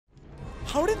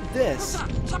How did this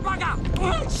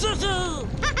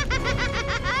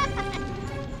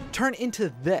turn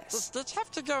into this? Does Stitch have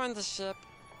to go in the ship?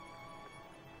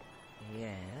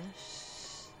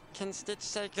 Yes. Can Stitch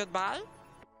say goodbye?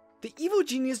 The evil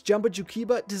genius Jumba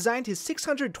Jookiba designed his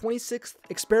 626th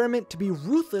experiment to be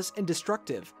ruthless and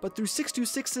destructive, but through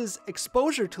 626's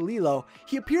exposure to Lilo,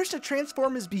 he appears to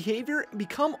transform his behavior and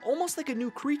become almost like a new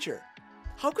creature.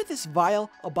 How could this vile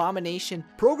abomination,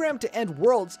 programmed to end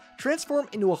worlds, transform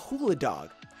into a hula dog?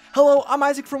 Hello, I'm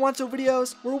Isaac from Want So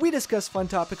Videos, where we discuss fun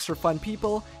topics for fun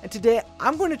people, and today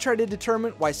I'm going to try to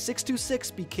determine why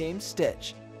 626 became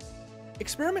Stitch.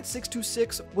 Experiment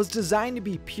 626 was designed to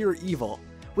be pure evil.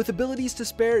 With abilities to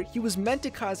spare, he was meant to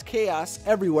cause chaos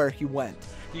everywhere he went.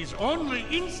 His only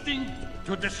instinct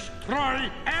to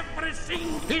destroy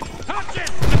everything he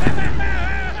touches!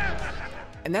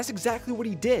 And that's exactly what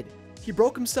he did. He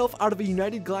broke himself out of a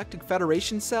United Galactic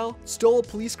Federation cell, stole a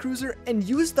police cruiser, and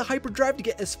used the hyperdrive to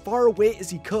get as far away as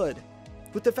he could.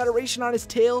 With the Federation on his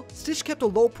tail, Stitch kept a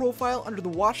low profile under the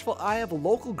watchful eye of a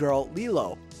local girl,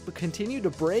 Lilo, but continued to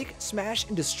break, smash,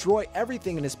 and destroy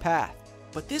everything in his path.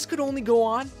 But this could only go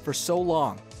on for so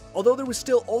long. Although there was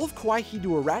still all of Kawaii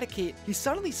to eradicate, he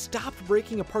suddenly stopped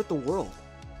breaking apart the world.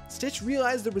 Stitch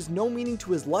realized there was no meaning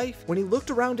to his life when he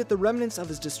looked around at the remnants of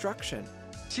his destruction.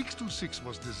 626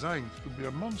 was designed to be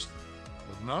a monster,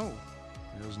 but now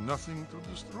he has nothing to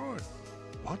destroy.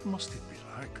 What must it be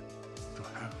like to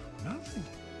have nothing?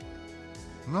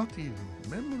 Not even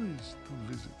memories to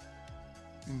visit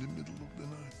in the middle of the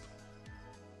night.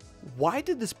 Why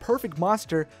did this perfect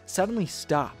monster suddenly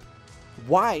stop?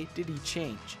 Why did he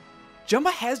change?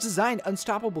 Jumba has designed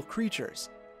unstoppable creatures.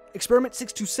 Experiment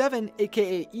 627,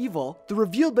 aka Evil, the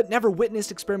revealed but never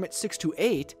witnessed Experiment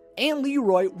 628, and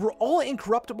Leroy were all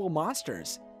incorruptible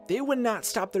monsters. They would not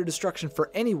stop their destruction for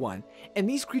anyone, and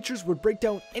these creatures would break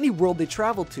down any world they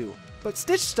traveled to. But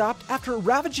Stitch stopped after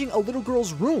ravaging a little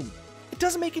girl's room. It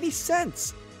doesn't make any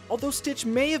sense. Although Stitch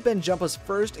may have been Jumba's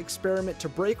first experiment to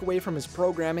break away from his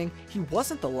programming, he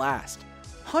wasn't the last.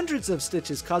 Hundreds of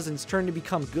Stitch's cousins turned to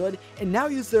become good and now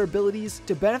use their abilities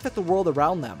to benefit the world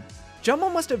around them.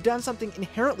 Jumba must have done something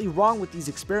inherently wrong with these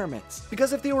experiments,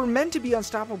 because if they were meant to be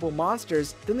unstoppable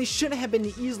monsters, then they shouldn't have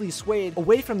been easily swayed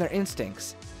away from their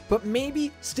instincts. But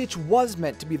maybe Stitch was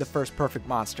meant to be the first perfect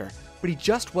monster, but he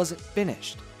just wasn't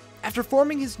finished. After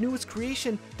forming his newest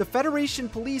creation, the Federation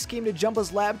police came to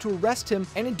Jumba's lab to arrest him,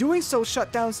 and in doing so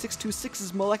shut down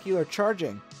 626's molecular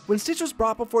charging. When Stitch was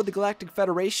brought before the Galactic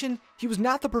Federation, he was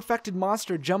not the perfected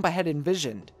monster Jumba had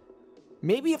envisioned.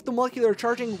 Maybe if the molecular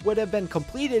charging would have been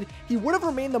completed, he would have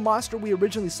remained the monster we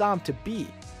originally saw him to be.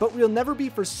 But we'll never be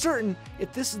for certain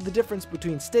if this is the difference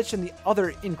between Stitch and the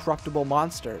other incorruptible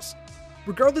monsters.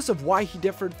 Regardless of why he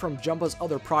differed from Jumba's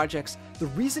other projects, the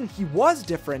reason he was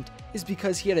different is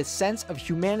because he had a sense of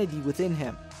humanity within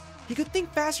him. He could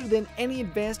think faster than any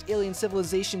advanced alien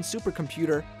civilization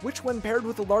supercomputer, which when paired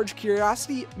with a large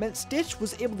curiosity meant Stitch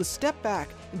was able to step back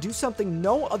and do something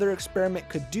no other experiment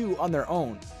could do on their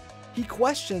own. He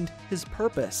questioned his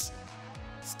purpose.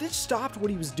 Stitch stopped what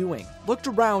he was doing, looked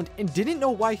around, and didn't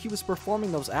know why he was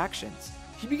performing those actions.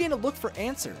 He began to look for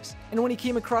answers, and when he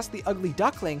came across the ugly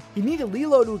duckling, he needed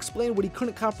Lilo to explain what he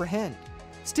couldn't comprehend.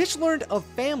 Stitch learned of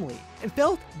family, and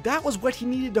felt that was what he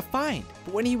needed to find,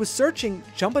 but when he was searching,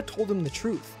 Jumba told him the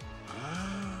truth.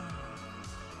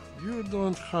 You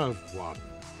don't have one.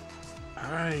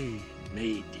 I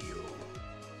made you.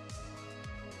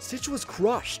 Stitch was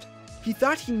crushed. He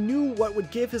thought he knew what would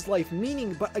give his life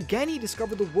meaning, but again he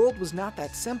discovered the world was not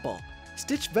that simple.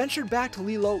 Stitch ventured back to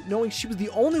Lilo knowing she was the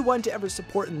only one to ever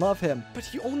support and love him, but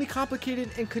he only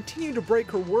complicated and continued to break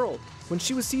her world. When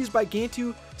she was seized by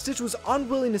Gantu, Stitch was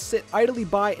unwilling to sit idly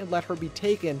by and let her be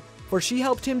taken, for she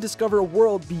helped him discover a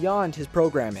world beyond his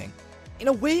programming. In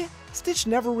a way, Stitch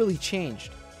never really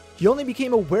changed. He only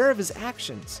became aware of his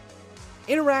actions.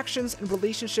 Interactions and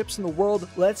relationships in the world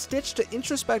led Stitch to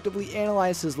introspectively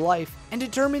analyze his life and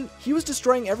determine he was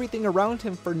destroying everything around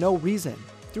him for no reason.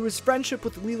 Through his friendship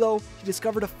with Lilo, he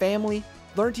discovered a family,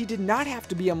 learned he did not have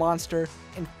to be a monster,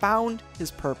 and found his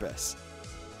purpose.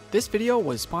 This video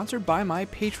was sponsored by my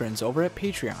patrons over at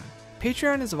Patreon.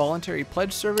 Patreon is a voluntary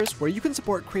pledge service where you can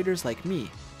support creators like me.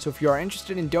 So if you are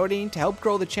interested in donating to help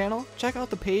grow the channel, check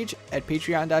out the page at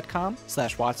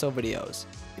patreon.com/WatSoVideos.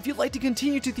 If you'd like to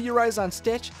continue to theorize on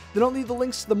Stitch, then I'll leave the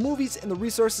links to the movies and the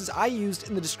resources I used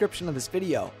in the description of this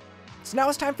video. So now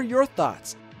it's time for your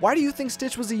thoughts. Why do you think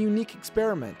Stitch was a unique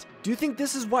experiment? Do you think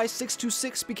this is why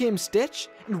 626 became Stitch?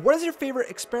 And what is your favorite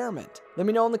experiment? Let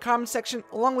me know in the comment section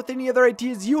along with any other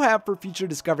ideas you have for future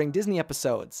Discovering Disney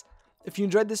episodes. If you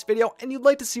enjoyed this video and you'd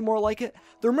like to see more like it,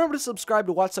 then remember to subscribe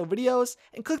to watch some videos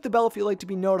and click the bell if you'd like to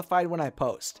be notified when I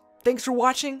post. Thanks for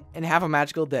watching and have a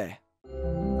magical day.